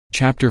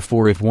Chapter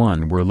 4. If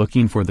one were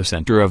looking for the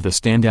center of the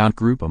standout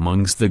group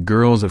amongst the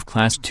girls of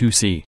Class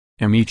 2C,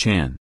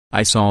 Emi-chan,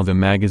 I saw the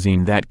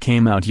magazine that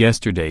came out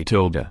yesterday.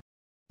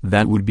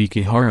 That would be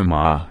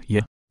Kiharuma,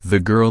 the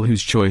girl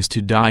whose choice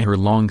to dye her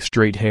long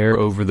straight hair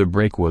over the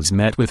break was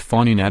met with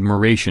fawning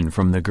admiration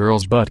from the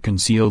girls but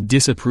concealed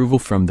disapproval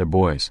from the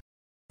boys.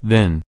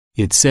 Then,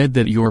 it said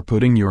that you're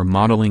putting your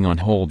modeling on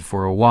hold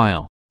for a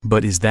while,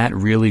 but is that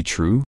really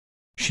true?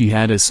 She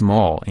had a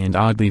small and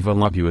oddly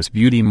voluptuous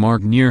beauty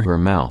mark near her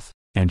mouth,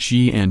 and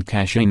she and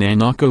Kasha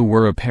Nanako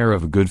were a pair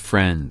of good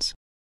friends.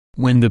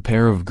 When the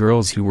pair of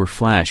girls who were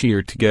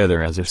flashier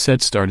together as a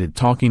set started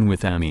talking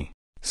with Ami,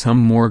 some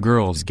more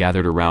girls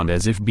gathered around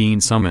as if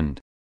being summoned.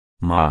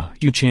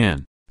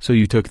 "Ma-yu-chan, so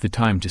you took the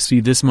time to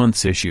see this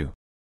month's issue?"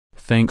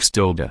 "Thanks."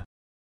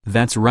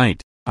 "That's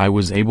right, I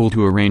was able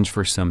to arrange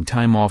for some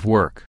time off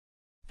work."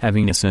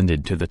 Having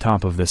ascended to the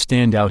top of the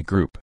standout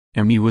group,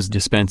 Emi was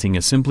dispensing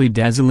a simply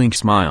dazzling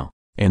smile,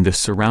 and the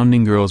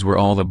surrounding girls were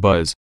all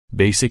abuzz,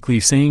 basically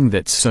saying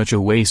that's such a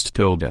waste.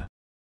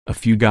 A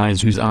few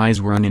guys whose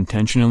eyes were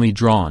unintentionally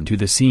drawn to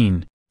the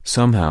scene.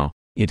 Somehow,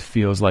 it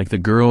feels like the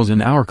girls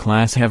in our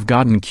class have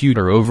gotten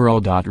cuter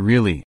overall.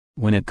 Really,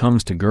 when it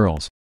comes to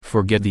girls,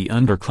 forget the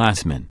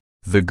underclassmen,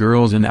 the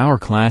girls in our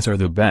class are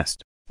the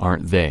best,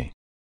 aren't they?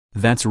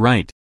 That's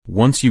right,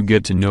 once you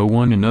get to know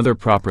one another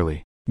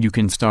properly, you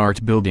can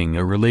start building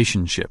a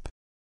relationship.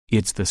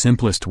 It's the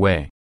simplest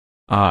way.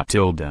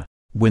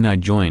 When I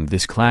joined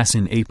this class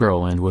in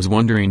April and was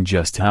wondering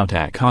just how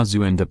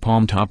Takazu and the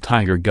Palm Top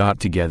Tiger got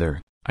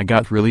together, I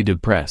got really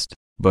depressed,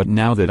 but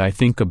now that I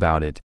think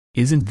about it,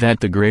 isn't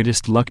that the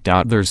greatest luck?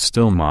 There's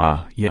still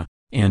Ma-ya,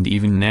 and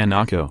even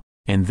Nanako,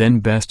 and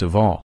then best of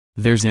all,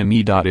 there's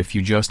Emi. If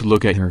you just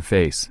look at her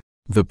face,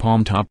 the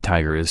Palm Top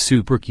Tiger is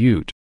super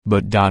cute,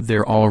 but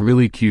they're all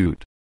really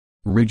cute.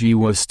 Rigi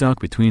was stuck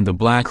between the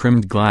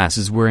black-rimmed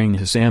glasses wearing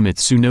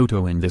Hisamitsu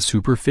Noto and the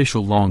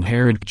superficial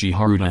long-haired Kji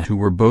Haruta, who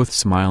were both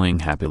smiling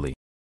happily.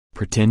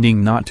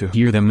 Pretending not to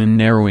hear them and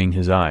narrowing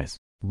his eyes,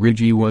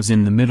 Rigi was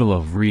in the middle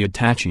of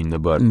reattaching the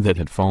button that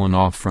had fallen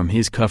off from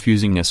his cuff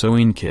using a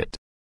sewing kit.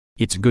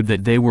 It's good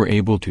that they were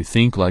able to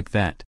think like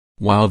that.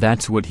 While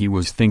that's what he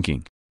was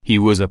thinking, he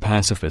was a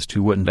pacifist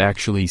who wouldn't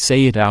actually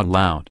say it out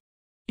loud.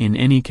 In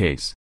any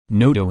case,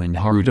 Noto and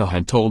Haruta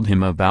had told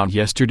him about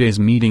yesterday's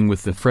meeting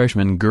with the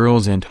freshman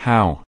girls and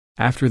how,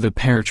 after the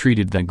pair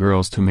treated the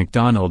girls to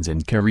McDonald's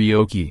and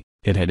karaoke,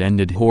 it had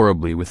ended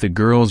horribly with the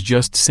girls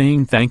just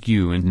saying thank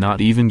you and not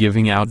even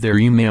giving out their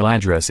email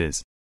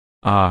addresses.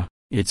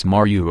 It's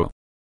Maruo.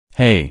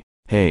 Hey,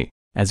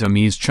 as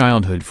Ami's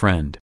childhood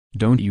friend,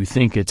 don't you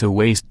think it's a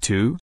waste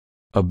too?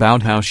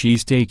 About how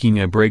she's taking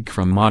a break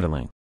from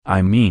modeling,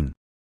 I mean.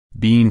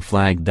 Being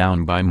flagged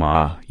down by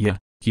Ma-ya,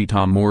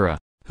 Kitamura,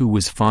 who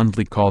was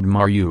fondly called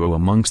Maruo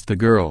amongst the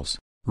girls,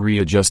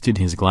 readjusted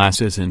his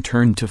glasses and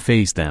turned to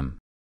face them.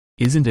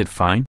 Isn't it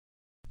fine?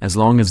 As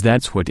long as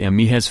that's what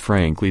Emi has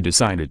frankly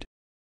decided.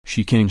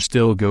 She can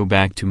still go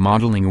back to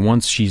modeling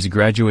once she's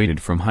graduated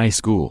from high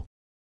school.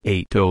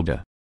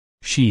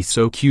 She's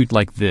so cute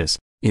like this,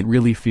 it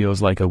really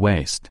feels like a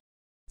waste.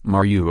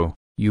 Maruo,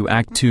 you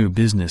act too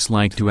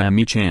businesslike to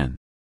Emi-chan.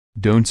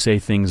 Don't say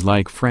things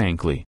like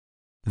frankly.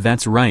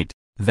 That's right,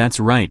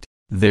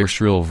 their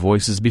shrill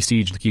voices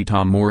besieged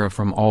Kitamura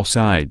from all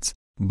sides,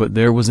 but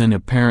there was an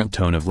apparent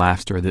tone of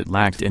laughter that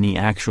lacked any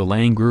actual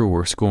anger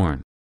or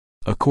scorn.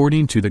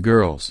 According to the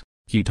girls,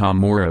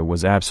 Kitamura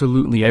was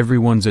absolutely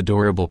everyone's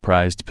adorable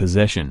prized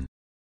possession.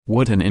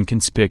 What an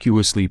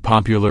inconspicuously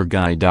popular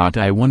guy.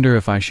 I wonder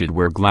if I should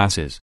wear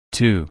glasses,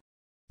 too.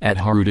 At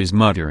Haruta's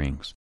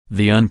mutterings,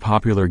 the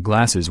unpopular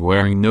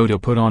glasses-wearing Noto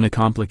put on a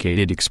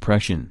complicated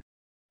expression.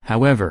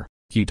 However,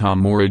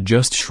 Kitamura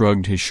just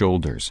shrugged his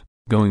shoulders,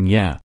 going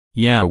yeah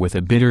with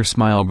a bitter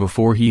smile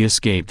before he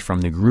escaped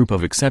from the group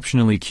of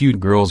exceptionally cute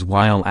girls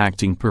while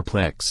acting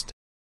perplexed.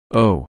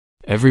 Oh,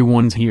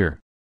 everyone's here.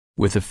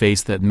 With a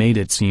face that made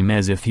it seem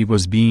as if he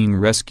was being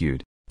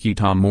rescued,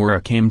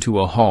 Kitamura came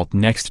to a halt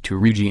next to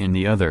Rigi and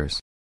the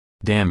others.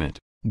 Damn it,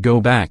 go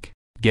back,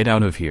 get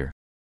out of here.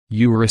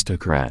 You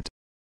aristocrat.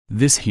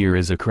 This here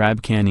is a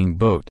crab canning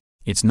boat,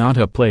 it's not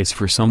a place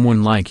for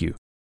someone like you.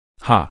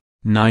 Ha,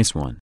 nice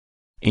one.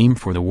 Aim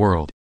for the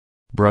world.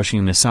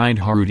 Brushing aside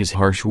Haruta's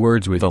harsh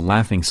words with a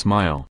laughing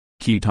smile,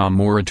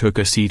 Kitamura took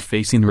a seat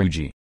facing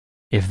Rigi.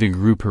 If the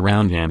group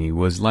around Ami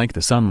was like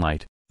the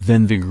sunlight,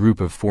 then the group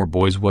of four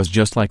boys was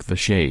just like the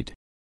shade.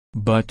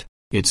 But,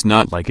 it's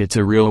not like it's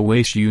a real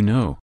waste, you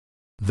know.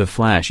 The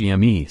flashy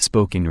Ami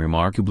spoke in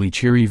remarkably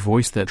cheery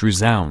voice that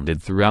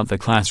resounded throughout the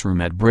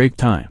classroom at break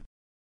time.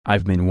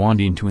 I've been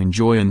wanting to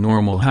enjoy a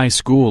normal high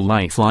school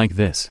life like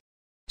this.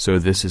 So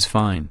this is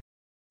fine.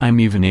 I'm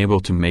even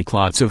able to make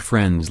lots of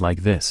friends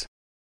like this.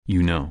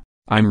 You know,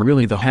 I'm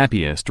really the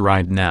happiest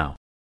right now.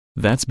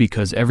 That's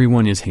because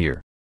everyone is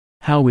here.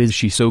 How is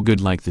she so good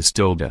like this?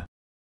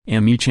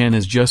 Emi-chan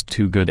is just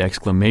too good!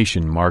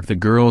 The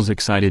girls'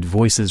 excited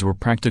voices were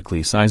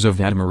practically sighs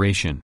of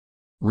admiration.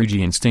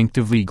 Rigi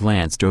instinctively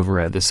glanced over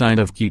at the side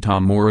of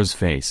Kitamura's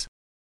face.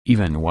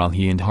 Even while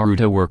he and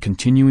Haruta were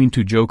continuing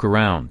to joke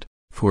around,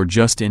 For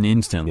just an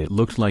instant it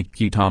looked like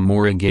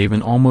Kitamura gave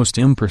an almost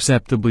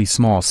imperceptibly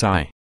small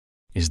sigh.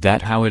 Is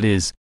that how it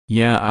is?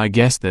 Yeah, I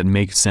guess that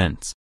makes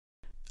sense.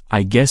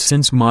 I guess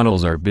since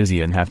models are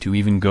busy and have to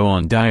even go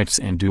on diets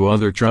and do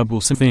other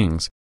troublesome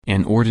things,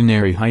 an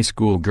ordinary high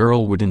school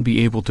girl wouldn't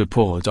be able to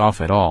pull it off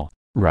at all,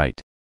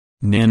 right?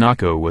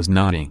 Nanako was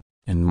nodding,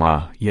 and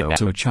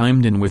Yasu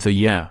chimed in with a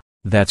yeah,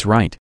 that's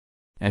right.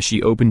 As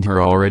she opened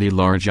her already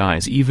large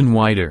eyes even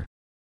wider.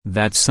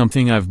 That's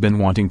something I've been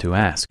wanting to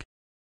ask.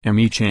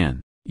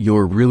 Emi-chan,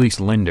 you're really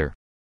slender.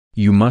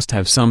 You must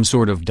have some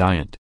sort of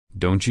diet,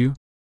 don't you?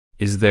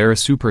 Is there a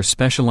super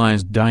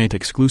specialized diet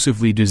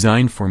exclusively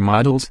designed for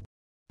models?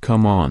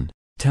 Come on,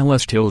 tell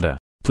us Tilda,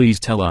 please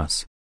tell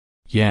us.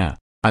 Yeah,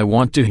 I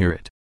want to hear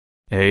it.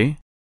 Eh?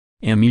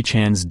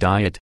 Emi-chan's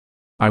diet?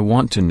 I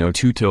want to know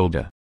too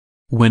Tilda.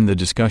 When the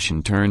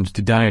discussion turned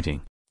to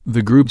dieting,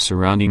 the group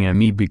surrounding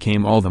Emi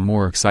became all the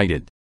more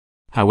excited.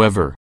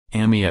 However,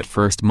 Emi at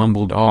first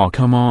mumbled "Aw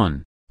come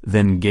on,"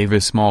 then gave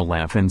a small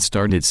laugh and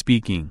started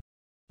speaking.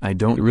 I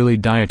don't really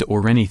diet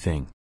or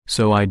anything,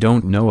 so I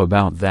don't know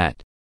about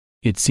that.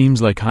 It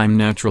seems like I'm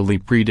naturally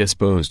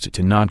predisposed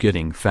to not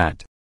getting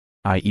fat.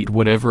 I eat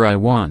whatever I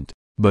want,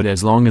 but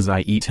as long as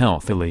I eat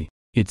healthily,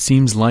 it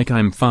seems like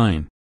I'm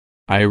fine.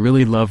 I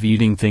really love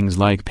eating things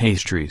like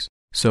pastries,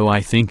 so I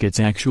think it's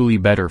actually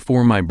better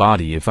for my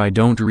body if I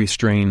don't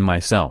restrain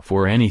myself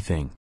or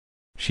anything.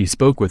 She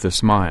spoke with a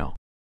smile.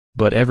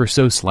 But ever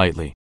so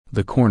slightly,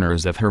 the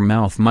corners of her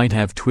mouth might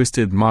have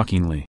twisted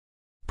mockingly.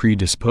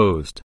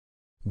 Predisposed.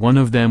 One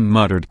of them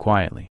muttered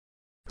quietly.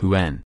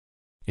 Huen.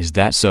 Is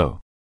that so?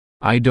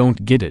 I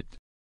don't get it.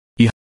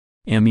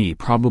 Emi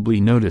probably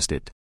noticed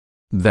it.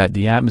 That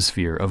the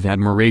atmosphere of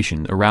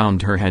admiration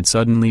around her had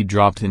suddenly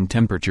dropped in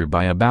temperature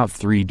by about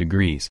 3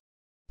 degrees.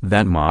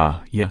 That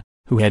Maya,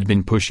 who had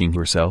been pushing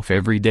herself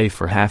every day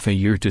for half a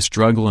year to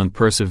struggle and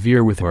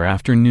persevere with her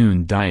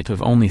afternoon diet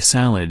of only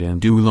salad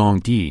and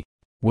oolong tea,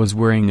 was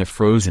wearing a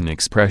frozen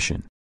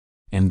expression.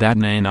 And that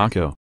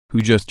Nanako,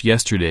 who just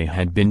yesterday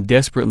had been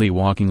desperately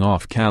walking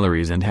off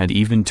calories and had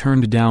even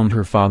turned down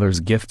her father's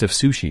gift of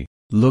sushi,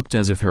 looked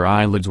as if her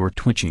eyelids were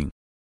twitching.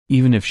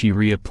 Even if she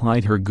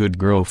reapplied her good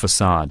girl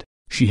facade,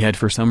 she had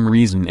for some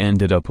reason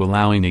ended up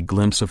allowing a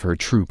glimpse of her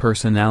true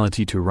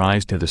personality to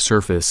rise to the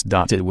surface.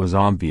 It was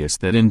obvious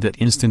that in that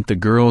instant the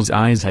girl's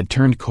eyes had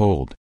turned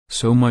cold,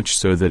 so much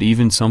so that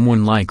even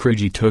someone like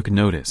Rigi took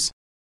notice.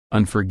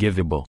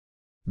 Unforgivable.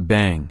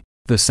 Bang.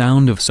 The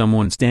sound of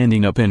someone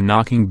standing up and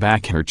knocking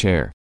back her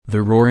chair,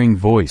 the roaring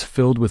voice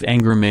filled with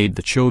anger made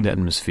the chilled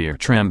atmosphere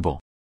tremble.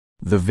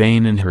 The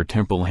vein in her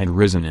temple had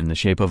risen in the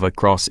shape of a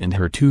cross and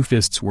her 2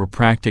 fists were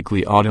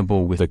practically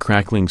audible with a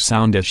crackling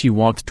sound as she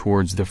walked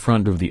towards the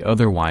front of the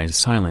otherwise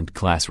silent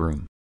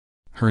classroom.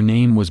 Her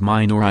name was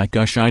Minoru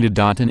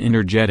Kushida. An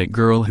energetic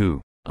girl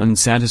who,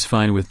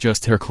 unsatisfied with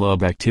just her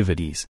club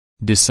activities,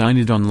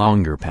 decided on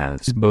longer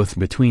paths both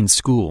between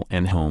school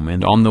and home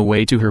and on the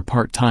way to her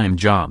part-time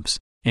jobs.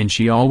 And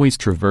she always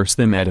traversed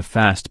them at a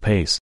fast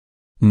pace.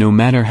 No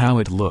matter how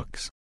it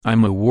looks,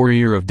 I'm a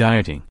warrior of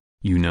dieting,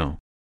 you know.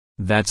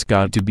 That's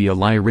got to be a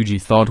lie, Rigi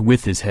thought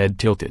with his head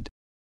tilted.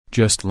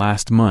 Just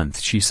last month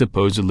she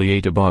supposedly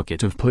ate a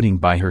bucket of pudding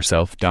by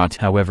herself.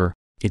 However,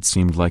 it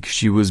seemed like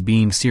she was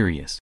being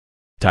serious.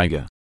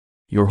 Taiga.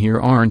 You're here,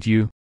 aren't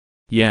you?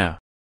 Yeah.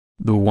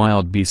 The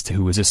wild beast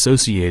who was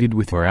associated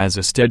with her as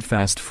a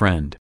steadfast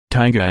friend,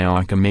 Taiga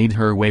Ayaka, made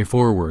her way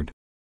forward.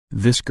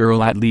 This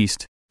girl at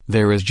least.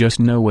 There is just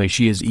no way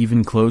she is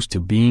even close to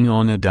being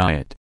on a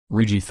diet,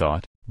 Rigi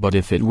thought, but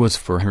if it was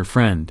for her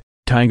friend,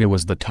 Taiga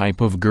was the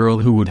type of girl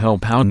who would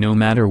help out no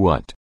matter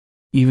what.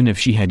 Even if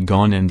she had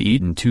gone and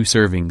eaten 2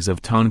 servings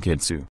of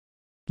tonkatsu.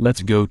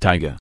 Let's go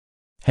Taiga.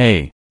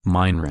 Hey,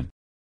 Minran.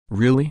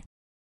 Really?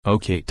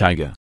 Okay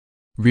Taiga.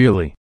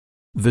 Really?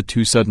 The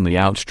two suddenly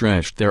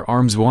outstretched their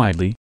arms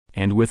widely,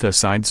 and with a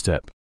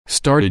sidestep,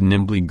 started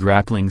nimbly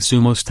grappling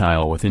sumo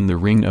style within the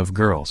ring of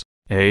girls.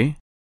 Eh?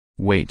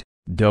 Wait.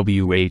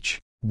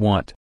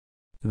 What?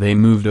 They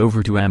moved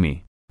over to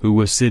Emi, who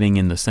was sitting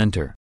in the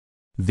center.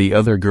 The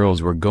other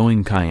girls were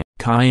going kai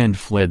and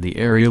fled the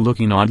area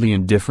looking oddly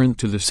indifferent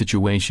to the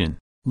situation,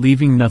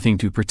 leaving nothing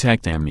to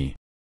protect Emi.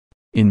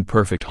 In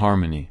perfect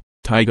harmony,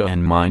 Taiga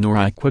and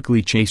Minoru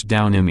quickly chased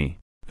down Emi,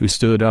 who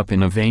stood up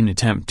in a vain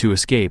attempt to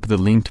escape the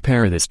linked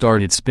pair that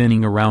started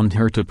spinning around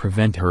her to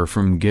prevent her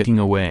from getting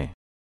away.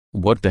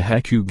 What the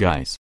heck, you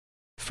guys?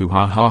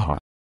 Fuhahaha.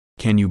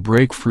 Can you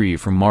break free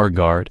from our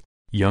guard,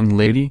 young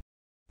lady?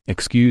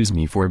 Excuse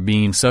me for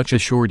being such a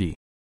shorty.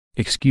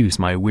 Excuse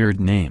my weird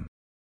name.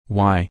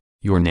 Why,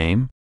 your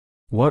name?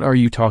 What are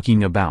you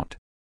talking about?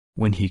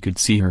 When he could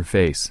see her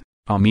face,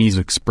 Ami's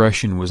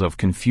expression was of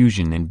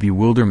confusion and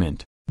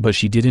bewilderment, but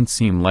she didn't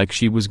seem like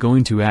she was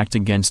going to act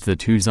against the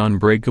two's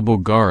unbreakable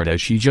guard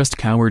as she just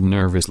cowered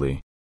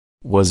nervously.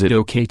 Was it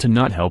okay to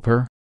not help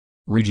her?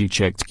 Rigi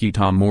checked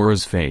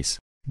Kitamura's face,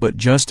 but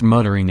just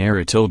muttering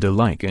Aritilda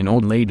like an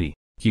old lady,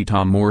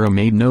 Kitamura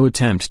made no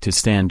attempt to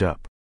stand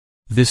up.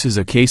 This is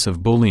a case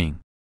of bullying.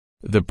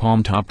 The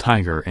Palm Top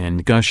Tiger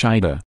and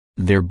Kushida,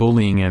 they're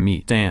bullying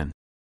Emi-tan.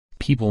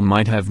 People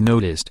might have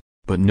noticed,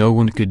 but no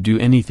one could do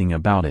anything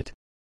about it.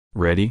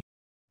 Ready?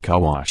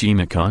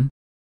 Kawashima-kun?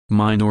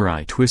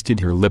 Minorai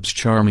twisted her lips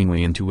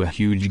charmingly into a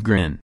huge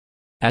grin.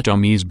 At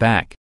Ami's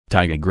back,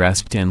 Taiga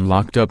grasped and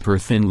locked up her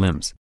thin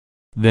limbs.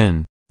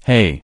 Then,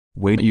 hey,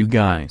 wait you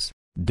guys,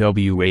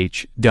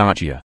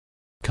 WH.ya.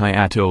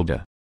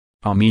 Kaya.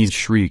 Ami's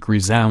shriek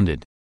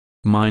resounded.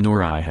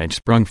 Minorai had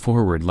sprung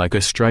forward like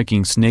a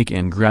striking snake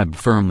and grabbed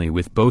firmly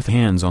with both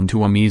hands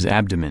onto Ami's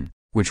abdomen,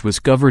 which was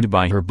covered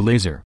by her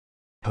blazer.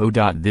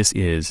 This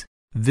is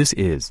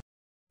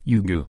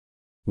Yugu.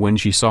 When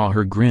she saw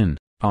her grin,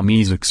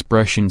 Ami's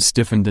expression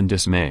stiffened in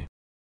dismay.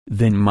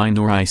 Then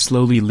Minorai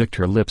slowly licked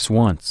her lips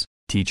once.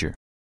 Teacher.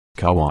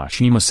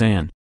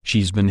 Kawashima-san,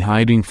 she's been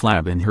hiding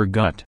flab in her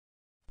gut.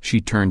 She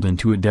turned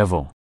into a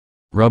devil.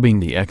 Rubbing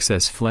the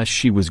excess flesh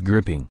she was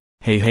gripping.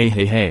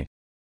 Hey.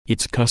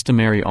 It's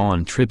customary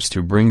on trips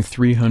to bring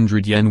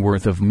 300 yen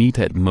worth of meat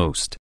at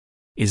most.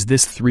 Is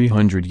this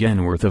 300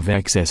 yen worth of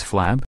excess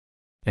flab?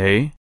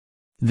 Eh?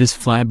 This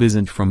flab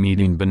isn't from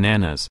eating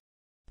bananas.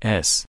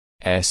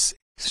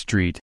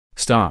 Street,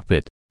 stop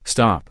it,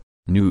 stop,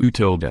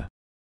 Tilda.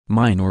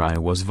 Minorai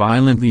was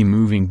violently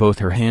moving both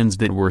her hands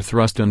that were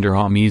thrust under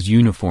Ami's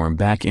uniform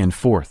back and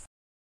forth.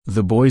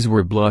 The boys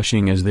were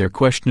blushing as their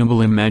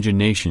questionable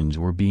imaginations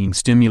were being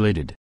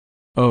stimulated.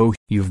 Oh,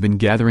 you've been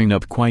gathering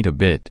up quite a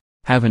bit,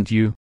 haven't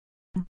you?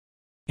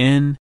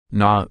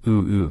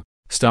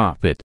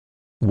 Stop it.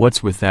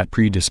 What's with that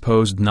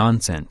predisposed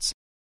nonsense?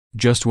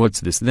 Just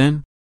what's this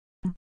then?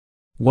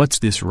 What's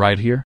this right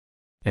here?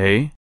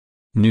 Eh?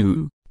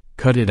 No,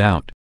 cut it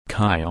out,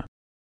 Kyle.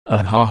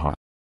 Ahaha.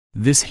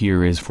 This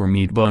here is for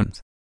meat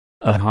buns.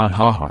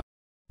 Ahaha.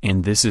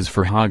 And this is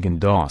for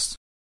Häagen-Dazs.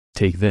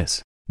 Take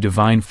this,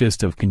 Divine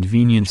Fist of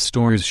Convenience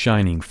Store's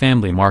Shining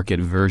Family Market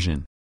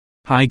version.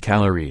 High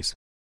calories.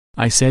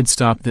 I said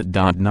stop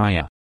that.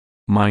 Naya.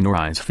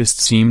 Minorai's fist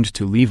seemed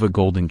to leave a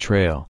golden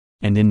trail,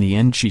 and in the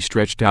end she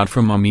stretched out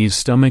from Ami's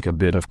stomach a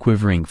bit of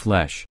quivering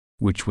flesh,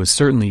 which was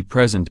certainly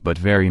present but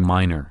very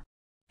minor.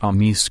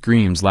 Ami's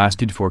screams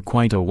lasted for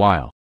quite a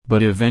while,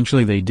 but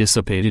eventually they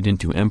dissipated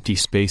into empty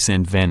space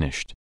and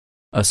vanished.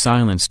 A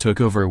silence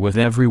took over with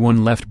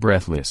everyone left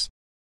breathless.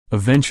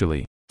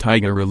 Eventually,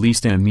 Taiga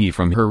released Ami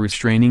from her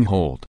restraining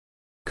hold.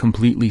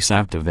 Completely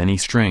sapped of any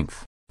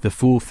strength, the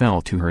fool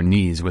fell to her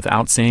knees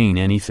without saying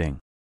anything.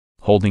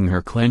 Holding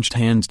her clenched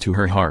hands to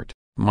her heart,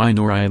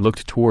 Minorai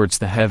looked towards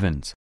the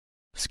heavens.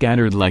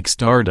 Scattered like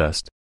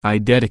stardust, I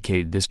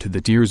dedicate this to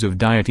the tears of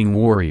dieting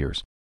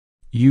warriors.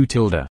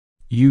 Utilda.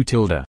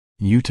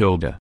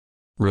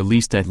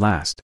 Released at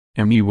last,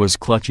 Ami was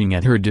clutching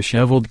at her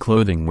disheveled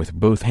clothing with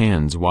both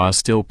hands while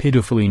still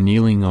pitifully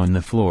kneeling on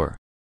the floor.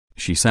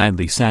 She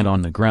sadly sat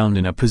on the ground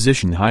in a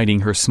position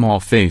hiding her small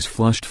face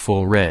flushed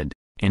full red,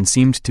 and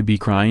seemed to be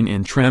crying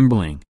and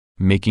trembling,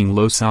 making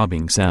low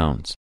sobbing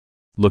sounds.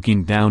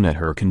 Looking down at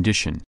her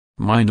condition,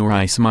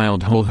 Minorai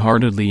smiled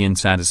wholeheartedly in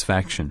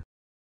satisfaction.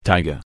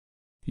 Taiga.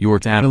 Your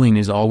tattling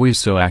is always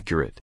so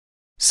accurate.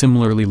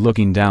 Similarly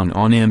looking down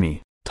on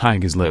Ami,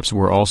 Taiga's lips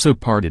were also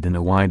parted in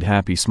a wide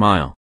happy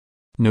smile.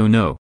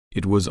 No,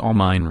 it was all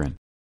Minran.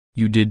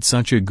 You did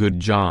such a good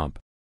job.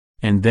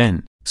 And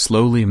then,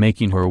 slowly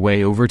making her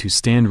way over to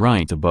stand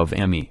right above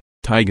Ami,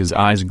 Taiga's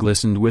eyes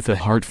glistened with a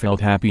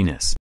heartfelt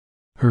happiness.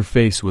 Her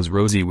face was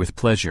rosy with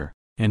pleasure,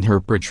 and her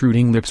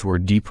protruding lips were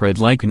deep red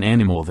like an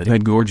animal that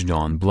had gorged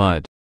on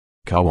blood.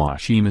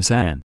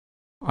 Kawashima-san.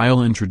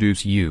 I'll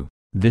introduce you,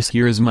 this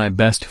here is my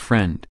best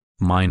friend,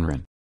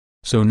 Minran.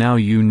 So now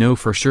you know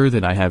for sure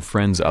that I have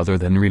friends other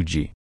than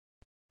Ryuji.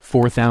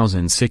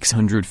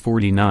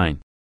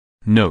 4649.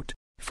 Note,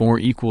 4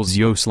 equals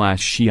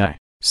yo/shi,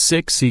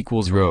 6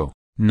 equals ro,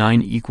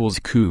 9 equals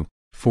ku,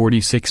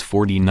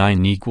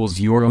 4649 equals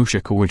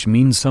yoroshika, which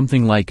means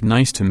something like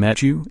nice to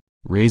meet you.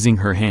 Raising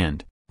her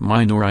hand,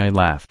 Minorai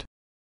laughed.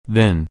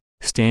 Then,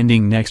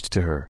 standing next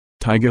to her,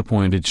 Taiga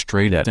pointed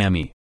straight at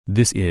Ami.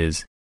 This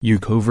is, you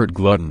covert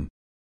glutton.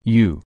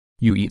 You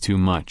eat too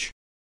much.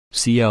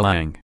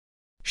 Sialang.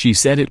 She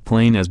said it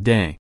plain as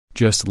day,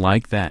 just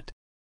like that.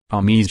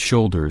 Ami's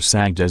shoulders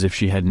sagged as if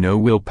she had no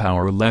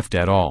willpower left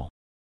at all.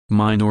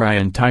 Minorai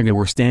and Taiga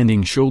were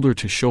standing shoulder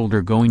to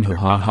shoulder going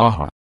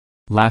ha.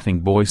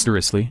 Laughing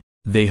boisterously,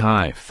 they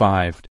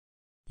high-fived.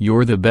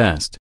 You're the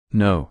best,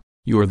 no,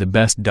 you're the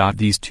best.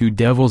 These two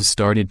devils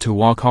started to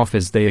walk off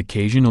as they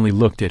occasionally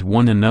looked at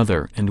one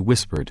another and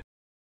whispered.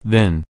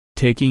 Then,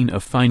 taking a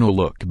final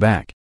look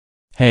back.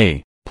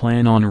 Hey,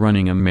 plan on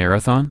running a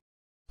marathon?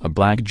 A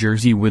black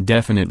jersey would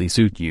definitely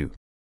suit you.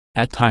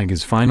 At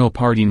Taiga's final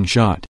parting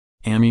shot,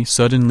 Ami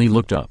suddenly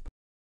looked up.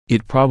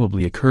 It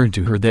probably occurred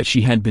to her that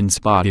she had been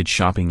spotted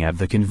shopping at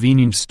the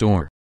convenience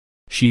store.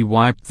 She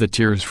wiped the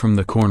tears from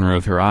the corner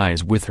of her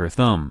eyes with her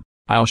thumb.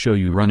 I'll show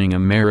you running a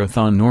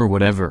marathon or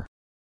whatever.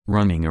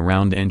 Running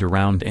around and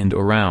around and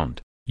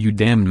around, you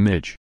damned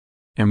midge.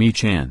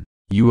 Ami-chan,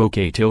 you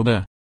okay?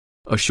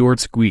 A short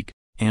squeak,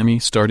 Ami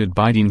started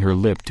biting her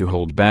lip to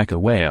hold back a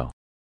wail.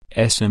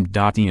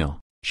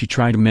 She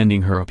tried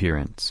mending her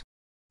appearance.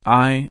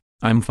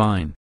 I'm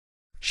fine.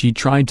 She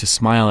tried to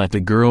smile at the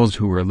girls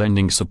who were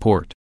lending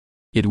support.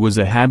 It was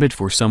a habit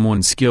for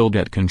someone skilled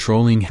at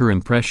controlling her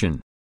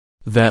impression.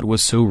 That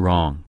was so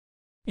wrong.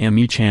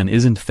 Emi-chan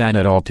isn't fat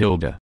at all.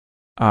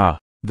 Ah,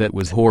 that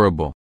was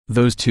horrible.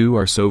 Those two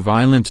are so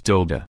violent.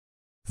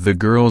 The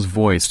girls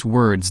voiced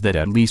words that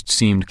at least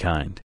seemed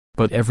kind,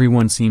 but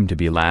everyone seemed to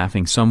be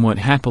laughing somewhat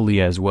happily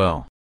as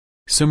well.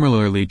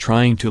 Similarly,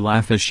 trying to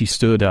laugh as she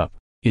stood up,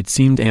 it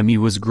seemed Emi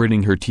was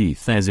gritting her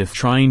teeth as if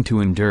trying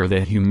to endure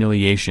the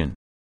humiliation.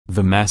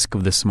 The mask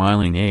of the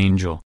smiling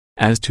angel,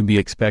 as to be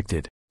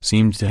expected,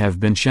 seemed to have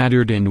been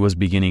shattered and was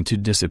beginning to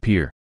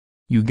disappear.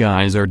 You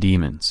guys are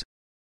demons.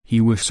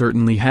 He was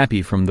certainly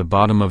happy from the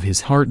bottom of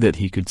his heart that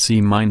he could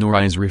see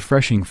Minori's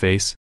refreshing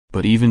face,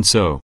 but even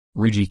so,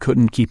 Ryuji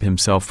couldn't keep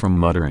himself from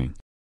muttering.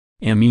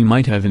 Emi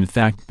might have in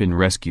fact been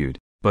rescued,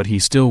 but he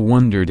still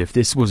wondered if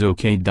this was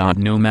okay.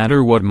 No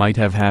matter what might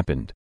have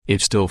happened,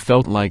 it still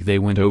felt like they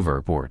went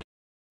overboard.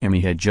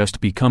 Emi had just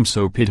become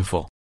so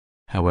pitiful.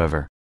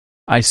 However,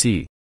 I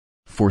see.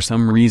 For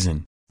some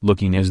reason,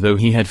 looking as though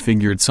he had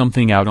figured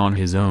something out on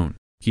his own,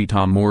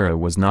 Kitamura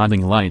was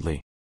nodding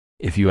lightly.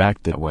 If you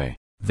act that way,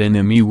 then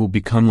Emi will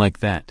become like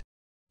that.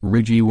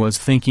 Ryuji was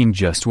thinking,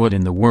 just what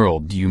in the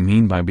world do you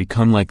mean by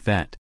become like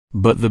that?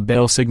 But the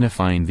bell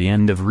signifying the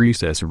end of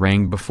recess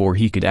rang before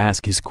he could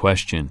ask his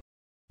question.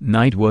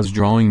 Night was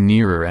drawing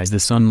nearer as the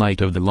sunlight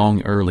of the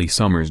long early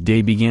summer's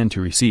day began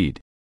to recede.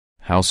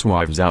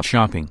 Housewives out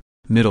shopping,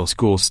 middle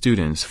school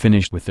students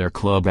finished with their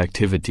club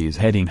activities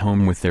heading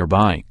home with their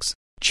bikes,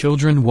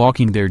 children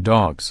walking their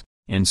dogs,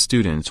 and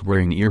students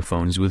wearing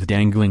earphones with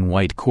dangling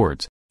white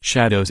cords.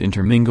 Shadows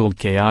intermingled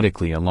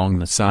chaotically along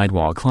the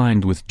sidewalk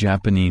lined with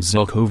Japanese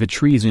Zelkova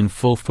trees in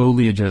full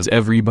foliage as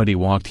everybody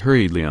walked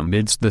hurriedly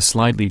amidst the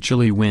slightly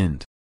chilly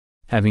wind.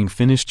 Having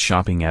finished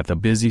shopping at the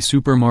busy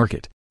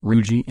supermarket,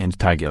 Ryuji and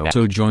Taiga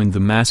also joined the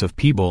mass of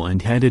people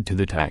and headed to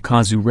the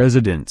Takazu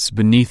residence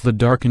beneath the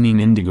darkening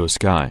indigo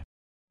sky.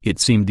 It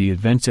seemed the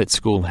events at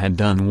school had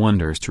done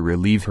wonders to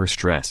relieve her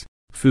stress.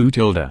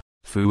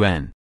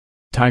 Fu-en.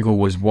 Taiga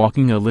was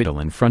walking a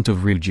little in front of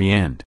Ryuji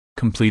and,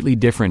 completely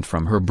different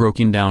from her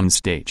broken-down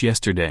state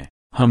yesterday,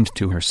 hummed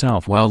to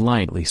herself while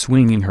lightly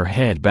swinging her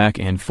head back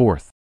and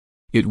forth.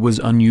 It was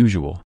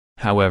unusual,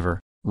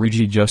 however.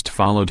 Ryuji just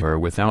followed her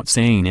without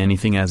saying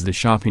anything as the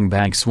shopping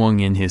bag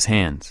swung in his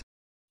hands.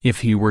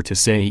 If he were to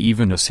say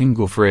even a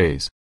single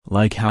phrase,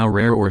 like how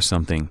rare or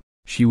something,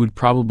 she would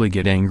probably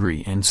get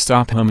angry and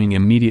stop humming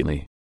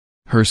immediately.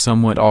 Her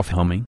somewhat off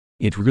humming,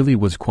 it really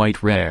was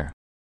quite rare.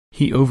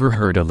 He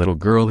overheard a little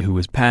girl who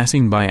was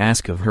passing by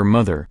ask of her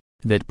mother,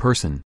 "That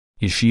person,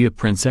 is she a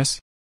princess?"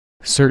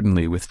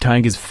 Certainly with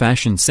Taiga's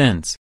fashion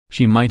sense,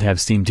 she might have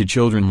seemed to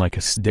children like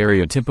a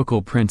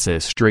stereotypical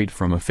princess straight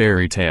from a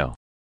fairy tale.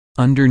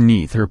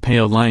 Underneath her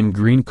pale lime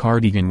green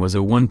cardigan was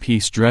a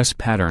one-piece dress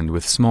patterned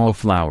with small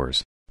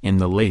flowers, and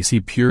the lacy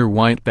pure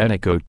white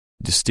petticoat,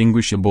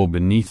 distinguishable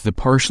beneath the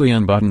partially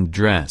unbuttoned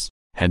dress,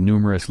 had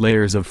numerous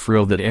layers of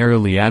frill that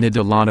airily added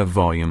a lot of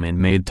volume and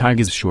made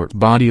Taiga's short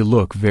body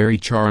look very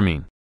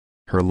charming.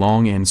 Her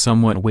long and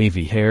somewhat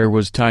wavy hair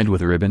was tied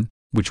with a ribbon,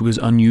 which was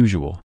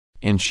unusual,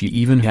 and she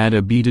even had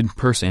a beaded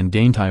purse and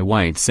dainty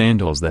white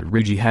sandals that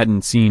Ryuji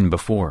hadn't seen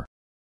before.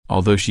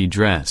 Although she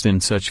dressed in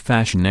such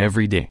fashion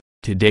every day,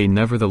 today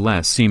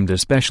nevertheless seemed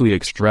especially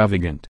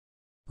extravagant.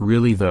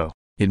 Really though,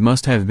 it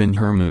must have been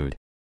her mood.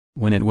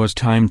 When it was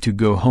time to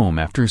go home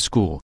after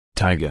school,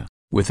 Taiga,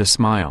 with a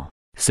smile,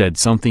 said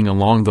something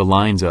along the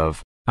lines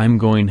of, "I'm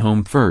going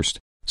home first,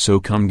 so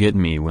come get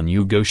me when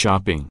you go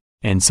shopping,"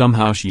 and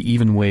somehow she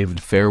even waved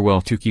farewell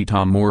to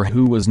Kitamura,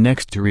 who was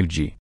next to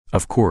Ryuji.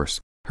 Of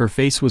course, her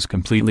face was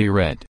completely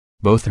red,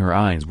 both her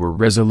eyes were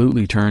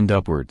resolutely turned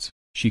upwards,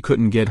 she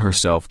couldn't get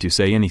herself to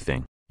say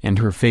anything, and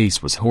her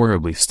face was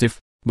horribly stiff,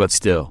 but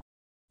still.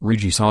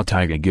 Ryuji saw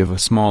Taiga give a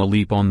small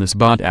leap on the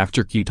spot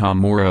after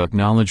Kitamura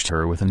acknowledged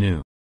her with a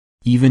new.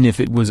 Even if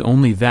it was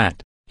only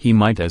that, he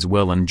might as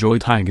well enjoy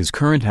Taiga's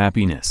current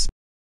happiness.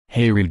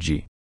 "Hey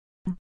Ryuji."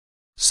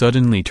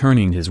 Suddenly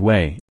turning his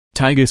way,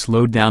 Taiga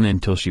slowed down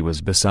until she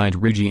was beside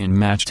Ryuji and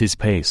matched his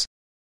pace.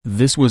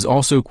 This was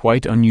also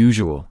quite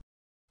unusual.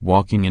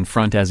 Walking in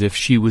front as if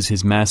she was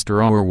his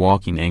master or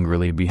walking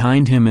angrily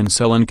behind him in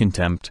sullen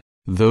contempt,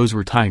 those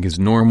were Taiga's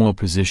normal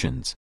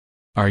positions.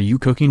 "Are you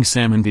cooking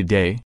salmon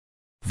today?"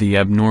 the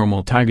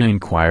abnormal Taiga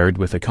inquired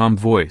with a calm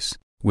voice,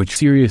 which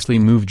seriously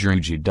moved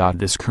Ryuji.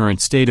 This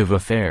current state of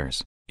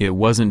affairs, it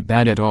wasn't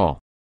bad at all.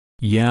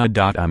 "Yeah.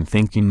 I'm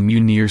thinking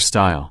Munir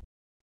style.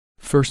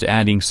 First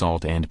adding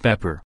salt and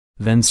pepper,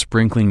 then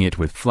sprinkling it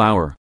with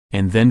flour,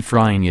 and then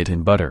frying it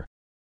in butter.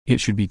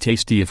 It should be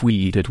tasty if we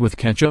eat it with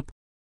ketchup."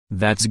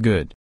 "That's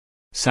good.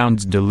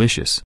 Sounds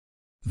delicious."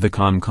 The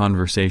calm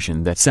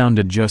conversation that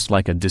sounded just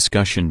like a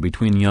discussion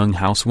between young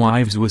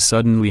housewives was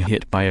suddenly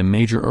hit by a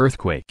major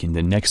earthquake in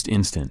the next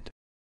instant.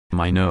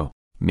 "I know,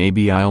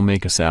 maybe I'll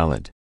make a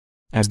salad."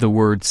 As the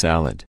word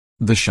salad,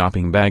 the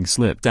shopping bag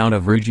slipped out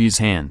of Ryuji's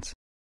hands.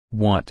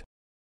 "What?"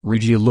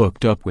 Ryuji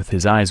looked up with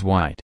his eyes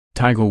wide.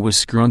 Taiga was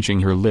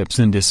scrunching her lips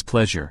in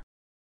displeasure.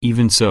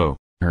 Even so,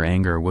 Her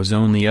anger was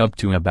only up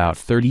to about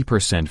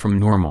 30% from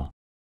normal.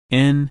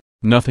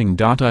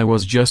 Nothing. I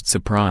was just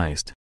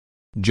surprised.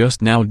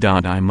 Just now.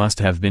 I must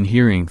have been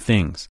hearing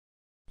things.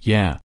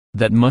 Yeah,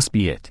 that must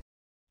be it.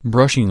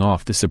 Brushing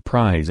off the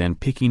surprise and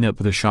picking up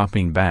the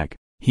shopping bag,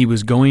 he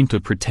was going to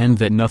pretend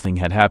that nothing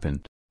had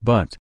happened,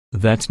 but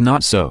that's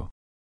not so.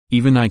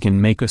 Even I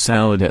can make a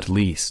salad at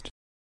least.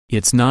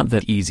 It's not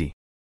that easy.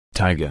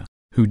 Taiga,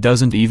 who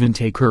doesn't even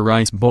take her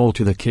rice bowl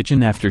to the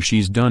kitchen after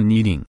she's done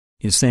eating,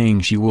 is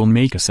saying she will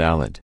make a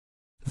salad.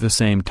 The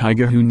same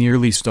Taiga who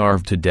nearly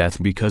starved to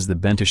death because the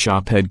bento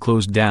shop had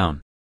closed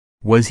down.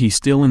 Was he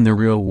still in the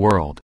real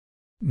world?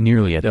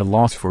 Nearly at a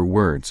loss for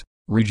words,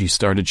 Ryuji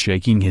started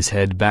shaking his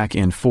head back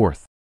and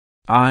forth.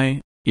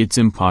 It's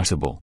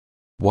impossible.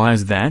 Why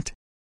is that?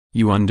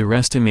 You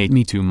underestimate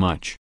me too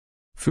much.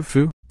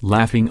 Fufu,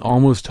 laughing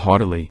almost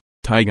haughtily,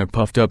 Taiga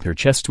puffed up her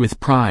chest with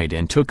pride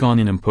and took on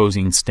an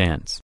imposing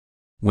stance.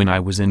 When I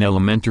was in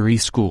elementary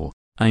school,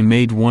 I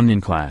made one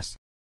in class.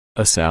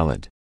 A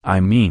salad, I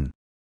mean.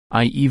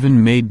 I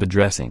even made the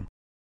dressing.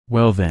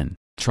 Well then,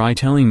 try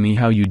telling me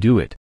how you do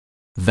it.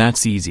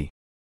 That's easy.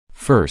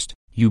 First,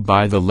 you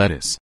buy the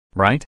lettuce,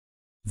 right?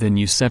 Then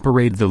you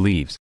separate the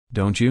leaves,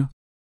 don't you?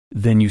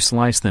 Then you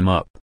slice them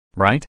up,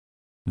 right?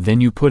 Then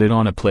you put it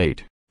on a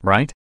plate,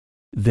 right?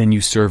 Then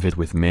you serve it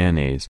with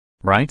mayonnaise,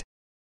 right?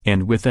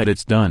 And with that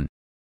it's done.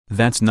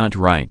 That's not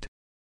right.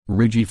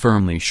 Ryuji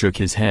firmly shook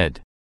his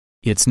head.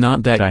 It's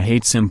not that I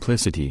hate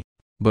simplicity,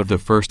 but the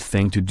first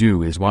thing to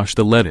do is wash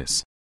the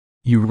lettuce.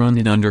 You run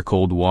it under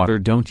cold water,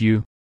 don't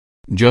you?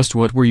 Just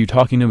what were you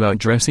talking about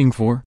dressing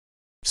for?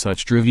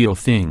 Such trivial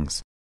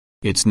things.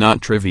 It's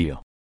not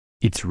trivial.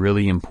 It's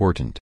really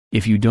important.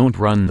 If you don't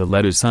run the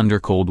lettuce under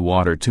cold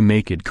water to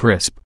make it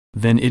crisp,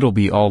 then it'll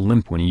be all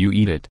limp when you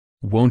eat it,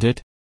 won't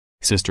it?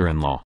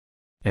 Sister-in-law.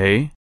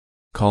 Eh?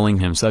 Calling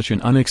him such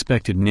an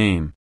unexpected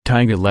name,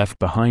 Taiga left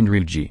behind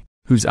Ryuji,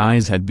 whose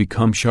eyes had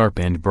become sharp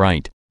and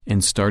bright,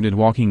 and started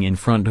walking in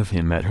front of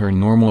him at her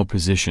normal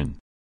position.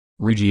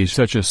 Ryuji is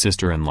such a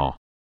sister-in-law.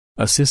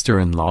 A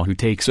sister-in-law who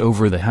takes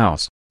over the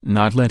house,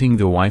 not letting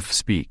the wife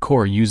speak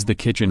or use the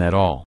kitchen at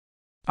all.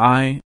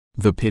 I,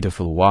 the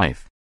pitiful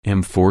wife,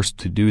 am forced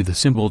to do the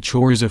simple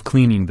chores of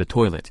cleaning the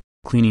toilet,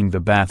 cleaning the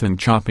bath and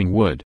chopping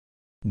wood.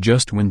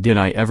 Just when did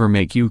I ever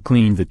make you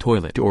clean the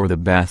toilet or the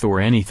bath or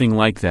anything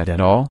like that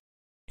at all?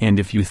 And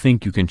if you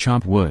think you can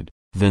chop wood,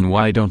 then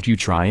why don't you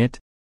try it?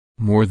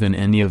 More than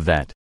any of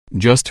that,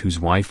 just whose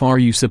wife are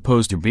you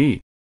supposed to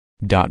be?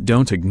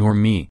 Don't ignore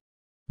me.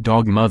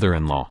 Dog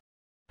mother-in-law.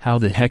 How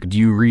the heck do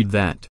you read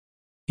that?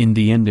 In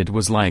the end it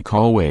was like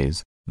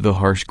always, the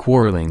harsh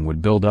quarreling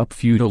would build up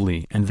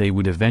futilely and they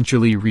would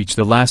eventually reach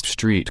the last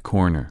street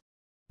corner.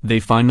 They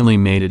finally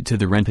made it to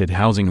the rented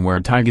housing where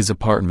Taiga's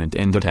apartment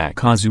and the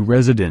Takazu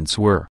residence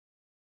were.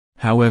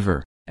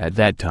 However, at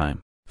that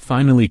time,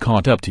 finally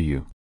caught up to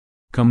you.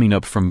 Coming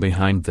up from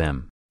behind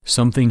them,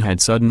 something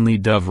had suddenly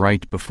dove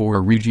right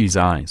before Ryuji's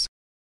eyes.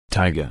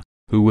 Taiga,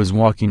 who was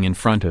walking in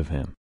front of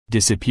him,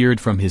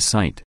 disappeared from his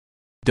sight.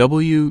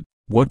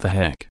 What the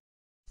heck?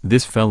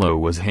 This fellow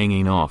was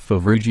hanging off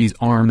of Ryuji's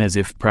arm as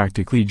if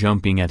practically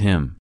jumping at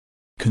him.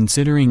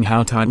 Considering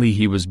how tightly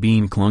he was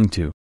being clung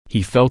to,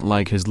 he felt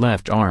like his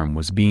left arm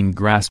was being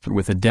grasped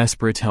with a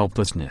desperate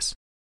helplessness.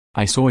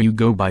 I saw you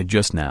go by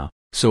just now,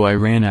 so I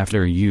ran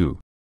after you.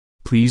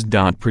 Please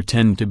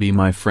pretend to be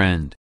my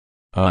friend.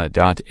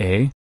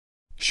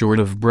 Short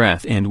of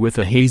breath and with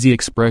a hazy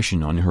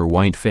expression on her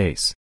white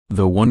face,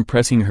 the one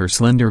pressing her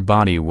slender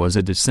body was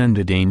a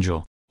descended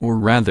angel, or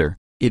rather,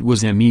 it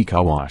was Emi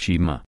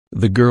Kawashima,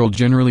 the girl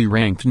generally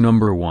ranked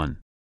number 1.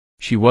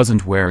 She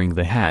wasn't wearing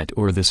the hat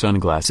or the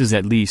sunglasses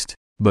at least,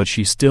 but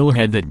she still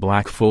had that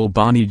black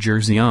full-body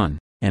jersey on,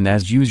 and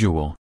as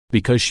usual,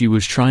 because she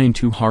was trying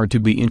too hard to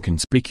be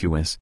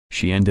inconspicuous,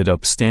 she ended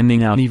up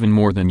standing out even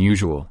more than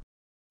usual.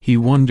 He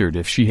wondered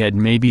if she had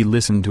maybe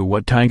listened to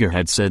what Taiga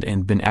had said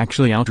and been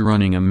actually out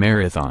running a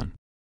marathon.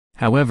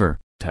 However,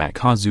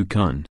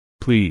 Takazu-kun,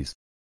 please.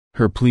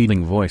 Her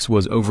pleading voice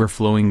was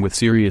overflowing with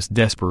serious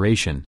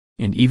desperation,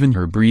 and even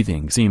her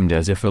breathing seemed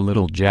as if a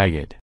little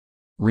jagged.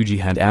 Ryuji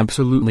had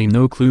absolutely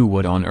no clue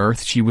what on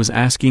earth she was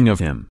asking of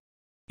him.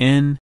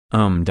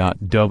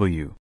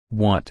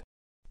 What?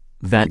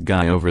 That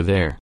guy over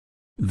there.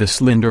 The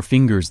slender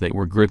fingers that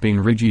were gripping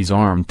Ryuji's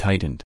arm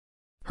tightened.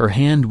 Her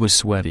hand was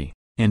sweaty,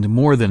 and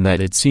more than that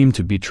it seemed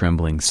to be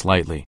trembling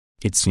slightly.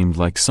 It seemed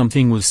like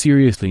something was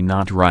seriously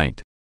not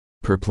right.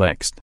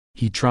 Perplexed,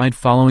 he tried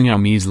following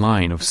Ami's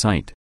line of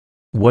sight.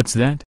 What's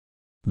that?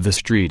 The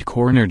street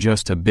corner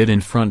just a bit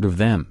in front of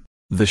them,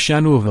 the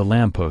shadow of a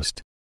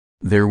lamppost.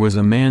 There was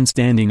a man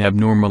standing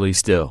abnormally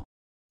still.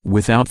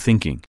 Without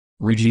thinking,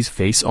 Ryuji's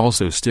face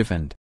also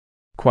stiffened.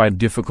 Quite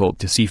difficult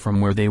to see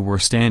from where they were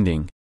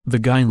standing, the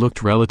guy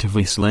looked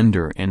relatively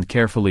slender and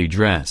carefully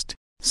dressed,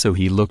 so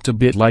he looked a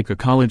bit like a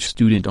college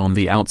student on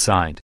the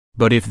outside,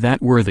 but if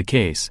that were the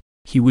case,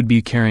 he would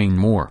be carrying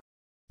more.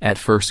 At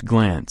first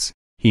glance,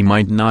 he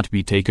might not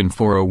be taken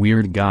for a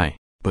weird guy,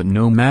 but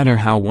no matter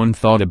how one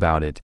thought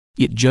about it,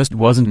 it just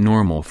wasn't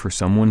normal for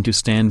someone to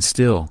stand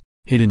still,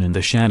 hidden in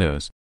the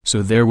shadows,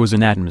 So there was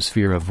an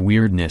atmosphere of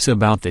weirdness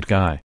about that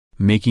guy,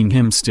 making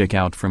him stick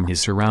out from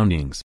his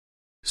surroundings.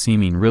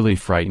 Seeming really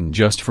frightened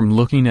just from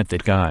looking at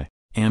that guy,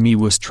 Amy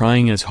was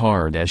trying as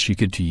hard as she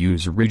could to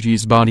use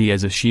Riji's body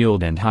as a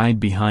shield and hide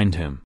behind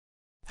him.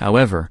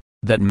 However,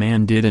 that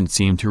man didn't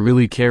seem to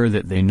really care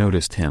that they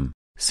noticed him,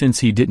 since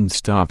he didn't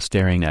stop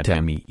staring at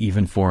Amy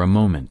even for a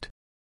moment.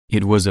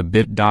 It was a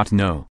bit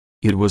no,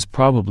 it was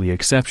probably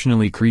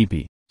exceptionally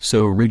creepy,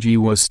 so Riji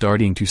was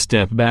starting to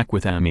step back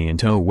with Amy in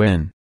tow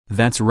when,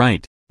 that's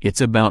right,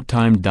 it's about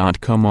time.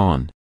 Come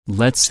on,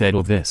 let's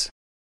settle this.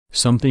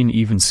 Something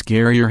even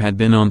scarier had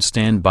been on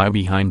standby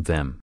behind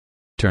them.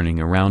 Turning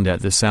around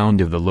at the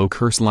sound of the low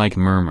curse-like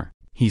murmur,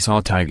 he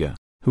saw Taiga,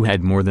 who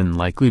had more than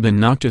likely been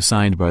knocked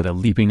aside by the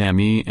leaping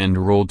Amy and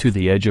rolled to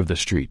the edge of the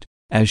street,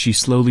 as she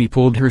slowly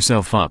pulled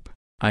herself up.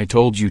 I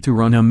told you to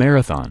run a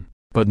marathon,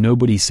 but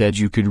nobody said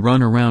you could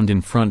run around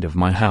in front of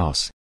my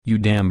house, you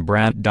damn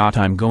brat.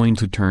 I'm going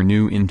to turn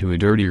you into a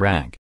dirty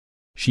rag.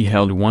 She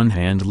held one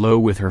hand low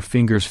with her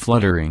fingers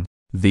fluttering,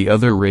 the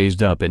other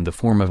raised up in the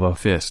form of a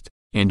fist,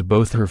 and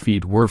both her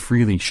feet were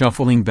freely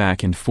shuffling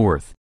back and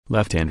forth,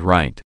 left and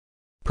right.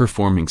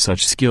 Performing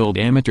such skilled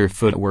amateur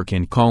footwork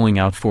and calling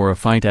out for a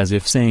fight as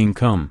if saying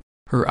come,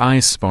 her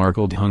eyes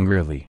sparkled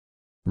hungrily.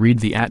 Read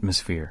the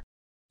atmosphere.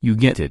 You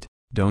get it,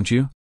 don't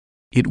you?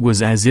 It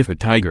was as if a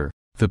tiger,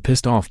 the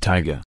pissed-off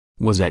Taiga,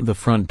 was at the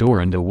front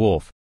door and a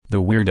wolf,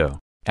 the weirdo,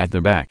 at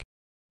the back.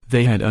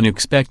 They had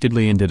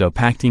unexpectedly ended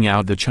up acting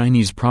out the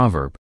Chinese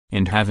proverb,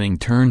 and having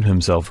turned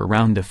himself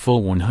around a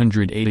full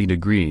 180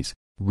 degrees,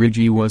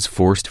 Riji was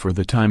forced for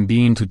the time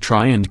being to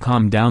try and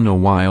calm down a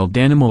wild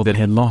animal that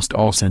had lost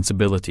all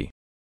sensibility.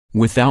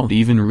 Without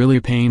even really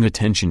paying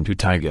attention to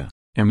Taiga,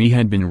 Amy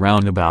had been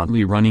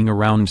roundaboutly running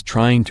around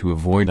trying to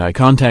avoid eye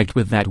contact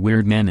with that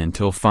weird man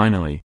until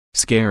finally,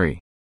 scary.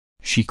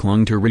 She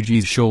clung to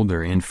Riji's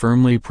shoulder and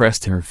firmly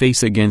pressed her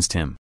face against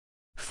him.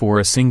 For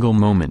a single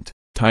moment,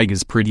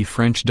 Taiga's pretty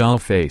French doll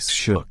face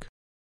shook.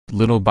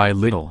 Little by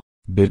little,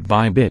 bit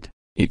by bit,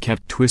 it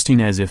kept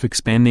twisting as if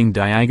expanding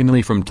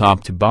diagonally from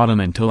top to bottom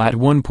until at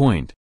one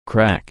point,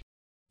 crack.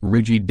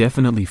 Riji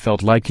definitely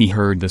felt like he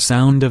heard the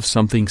sound of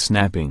something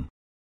snapping.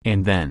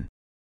 And then,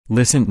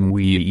 listen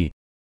Mwee.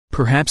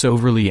 Perhaps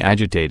overly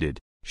agitated,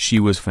 she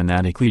was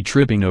fanatically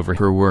tripping over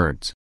her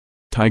words.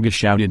 Taiga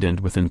shouted and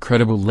with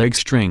incredible leg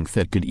strength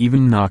that could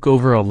even knock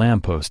over a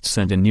lamppost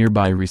sent a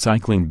nearby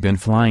recycling bin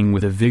flying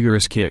with a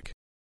vigorous kick.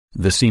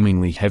 The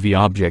seemingly heavy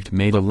object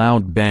made a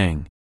loud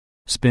bang.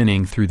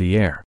 Spinning through the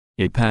air,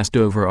 it passed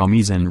over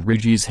Ami's and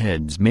Riji's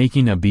heads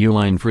making a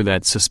beeline for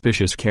that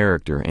suspicious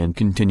character and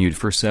continued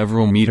for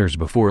several meters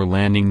before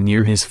landing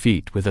near his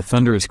feet with a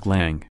thunderous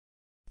clang.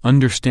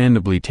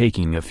 Understandably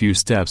taking a few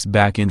steps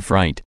back in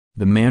fright,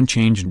 the man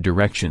changed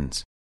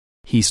directions.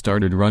 He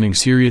started running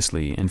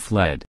seriously and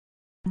fled.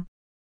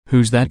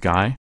 Who's that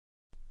guy?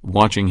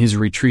 Watching his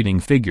retreating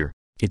figure,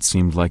 it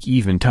seemed like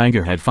even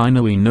Taiga had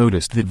finally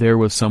noticed that there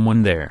was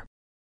someone there.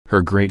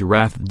 Her great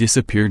wrath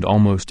disappeared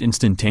almost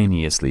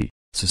instantaneously,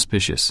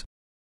 suspicious.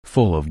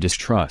 Full of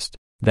distrust,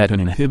 that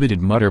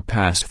uninhibited mutter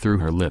passed through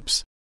her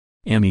lips.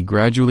 Amy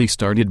gradually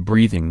started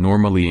breathing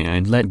normally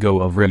and let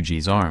go of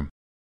Riji's arm.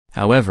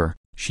 However,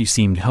 she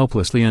seemed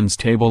helplessly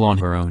unstable on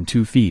her own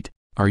 2 feet.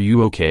 Are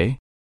you okay?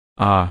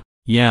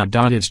 Yeah.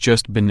 It's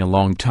just been a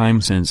long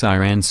time since I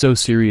ran so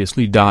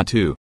seriously.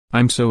 Too.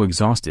 I'm so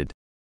exhausted.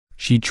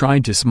 She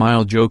tried to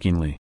smile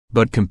jokingly,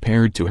 but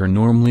compared to her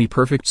normally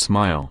perfect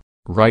smile,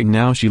 right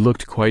now she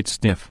looked quite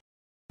stiff.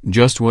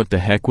 Just what the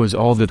heck was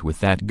all that with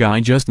that guy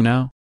just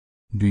now?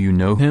 Do you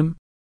know him?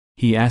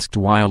 He asked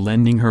while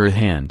lending her a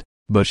hand,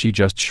 but she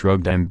just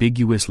shrugged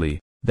ambiguously.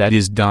 That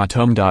is.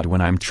 When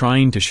I'm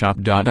trying to shop.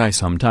 I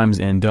sometimes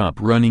end up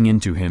running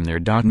into him there.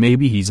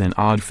 Maybe he's an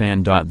odd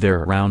fan.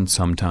 They're around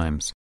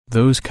sometimes,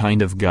 those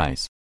kind of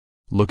guys.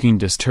 Looking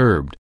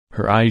disturbed,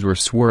 her eyes were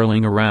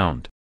swirling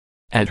around.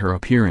 At her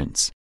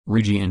appearance,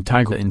 Riji and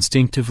Taiga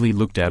instinctively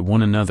looked at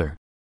one another.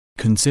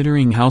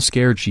 Considering how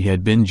scared she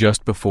had been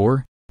just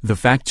before, the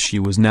fact she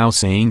was now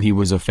saying he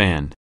was a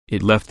fan,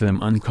 it left them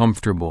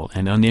uncomfortable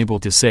and unable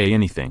to say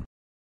anything.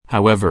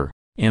 However,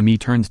 Amy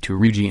turned to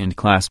Riji and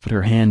clasped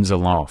her hands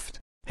aloft.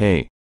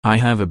 Hey, I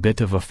have a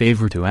bit of a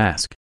favor to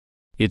ask.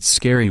 It's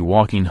scary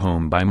walking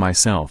home by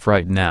myself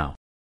right now.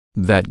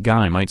 That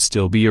guy might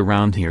still be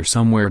around here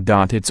somewhere.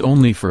 It's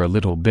only for a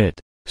little bit,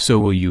 so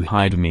will you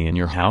hide me in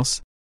your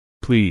house?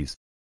 Please.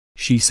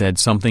 She said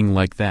something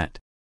like that.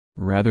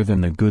 Rather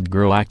than the good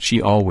girl act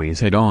she always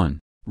had on,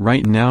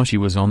 right now she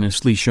was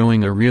honestly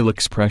showing a real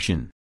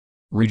expression.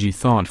 Riji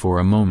thought for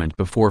a moment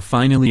before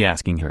finally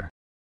asking her.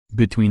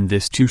 Between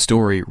this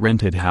 2-story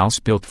rented house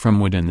built from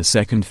wood and the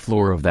second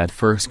floor of that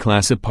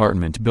first-class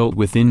apartment built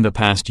within the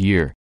past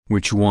year,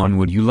 which one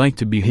would you like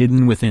to be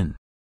hidden within?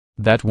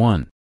 That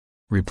one.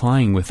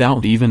 Replying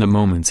without even a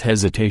moment's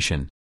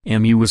hesitation,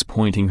 Amy was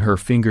pointing her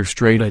finger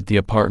straight at the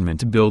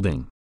apartment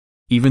building.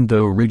 Even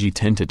though Riji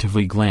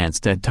tentatively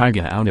glanced at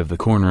Taiga out of the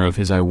corner of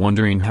his eye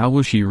wondering how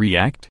will she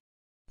react?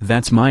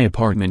 That's my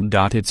apartment.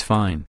 It's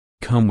fine,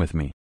 come with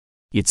me.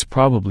 It's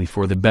probably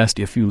for the best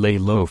if you lay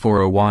low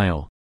for a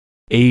while.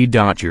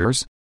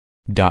 Yours?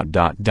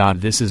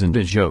 This isn't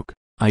a joke,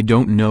 I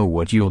don't know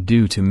what you'll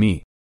do to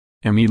me.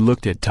 Emi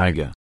looked at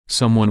Taiga,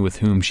 someone with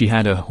whom she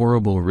had a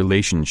horrible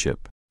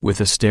relationship,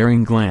 with a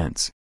staring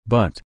glance.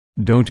 But,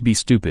 don't be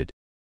stupid.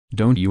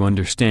 Don't you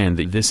understand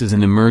that this is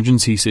an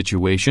emergency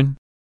situation?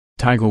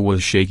 Taiga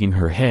was shaking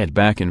her head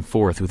back and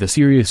forth with a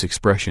serious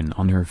expression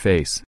on her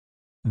face.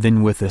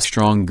 Then with a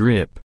strong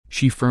grip,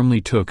 she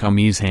firmly took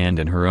Emi's hand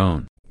in her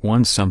own.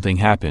 Once something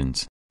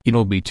happens,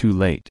 it'll be too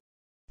late.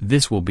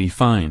 This will be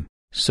fine,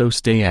 so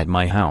stay at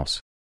my house.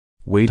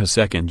 Wait a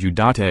second,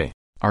 Yudate,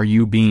 are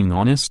you being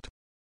honest?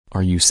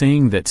 Are you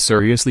saying that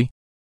seriously?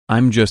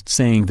 I'm just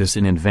saying this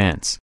in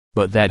advance,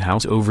 but that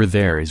house over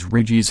there is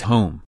Rigi's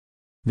home.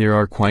 There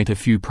are quite a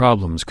few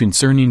problems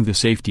concerning the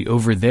safety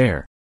over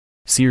there.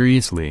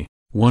 Seriously,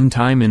 one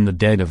time in the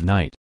dead of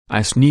night,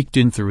 I sneaked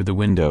in through the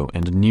window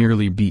and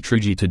nearly beat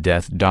Rigi to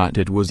death.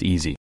 It was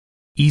easy.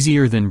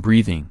 Easier than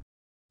breathing.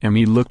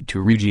 Emi looked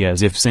to Rigi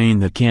as if saying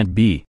that can't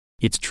be,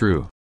 it's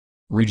true.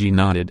 Rigi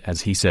nodded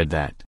as he said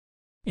that.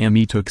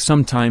 Emi took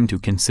some time to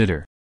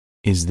consider.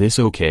 Is this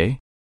okay?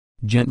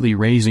 Gently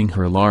raising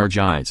her large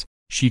eyes,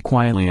 she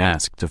quietly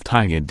asked of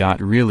Taiga.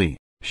 Really?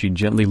 She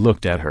gently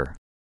looked at her.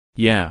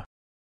 Yeah.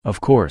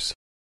 Of course.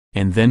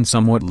 And then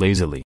somewhat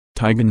lazily,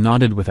 Taiga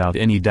nodded without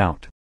any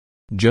doubt.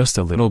 Just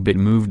a little bit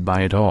moved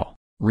by it all,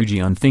 Rigi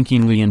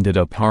unthinkingly ended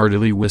up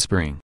heartily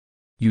whispering.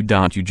 You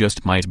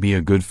just might be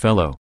a good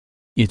fellow.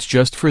 It's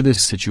just for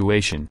this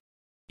situation.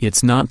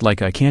 It's not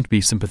like I can't be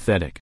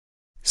sympathetic.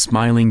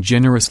 Smiling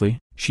generously,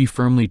 she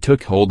firmly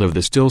took hold of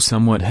the still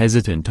somewhat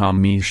hesitant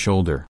Emi's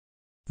shoulder.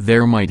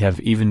 There might have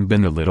even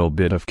been a little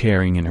bit of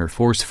caring in her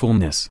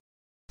forcefulness.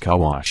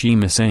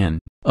 Kawashima-san,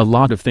 a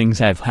lot of things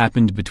have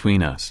happened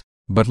between us,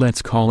 but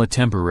let's call a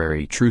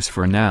temporary truce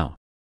for now.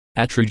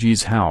 At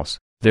Rigi's house,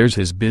 there's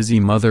his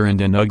busy mother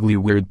and an ugly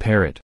weird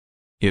parrot.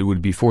 It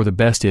would be for the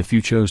best if you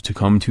chose to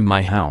come to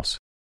my house.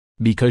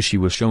 Because she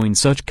was showing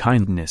such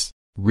kindness,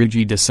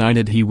 Rigi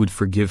decided he would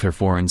forgive her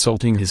for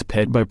insulting his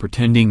pet by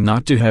pretending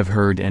not to have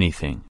heard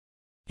anything.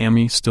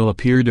 Emi still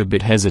appeared a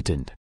bit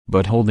hesitant,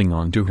 but holding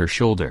on to her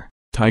shoulder,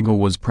 Taiga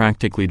was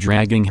practically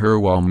dragging her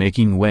while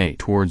making way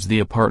towards the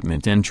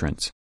apartment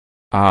entrance.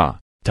 Ah,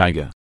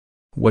 Taiga.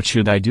 What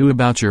should I do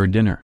about your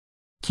dinner?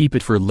 Keep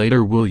it for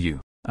later, will you?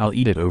 I'll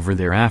eat it over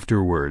there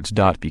afterwards.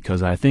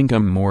 Because I think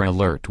I'm more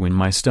alert when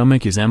my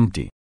stomach is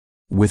empty.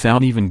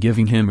 Without even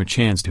giving him a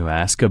chance to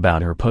ask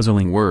about her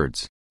puzzling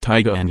words,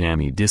 Taiga and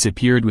Emi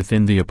disappeared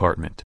within the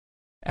apartment.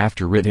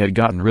 After it had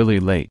gotten really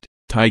late,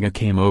 Taiga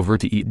came over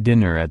to eat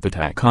dinner at the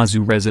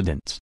Takazu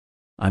residence.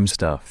 I'm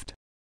stuffed.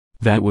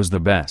 That was the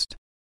best.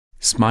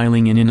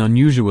 Smiling in an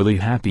unusually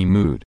happy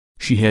mood,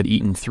 she had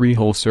eaten 3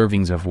 whole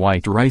servings of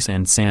white rice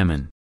and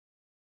salmon,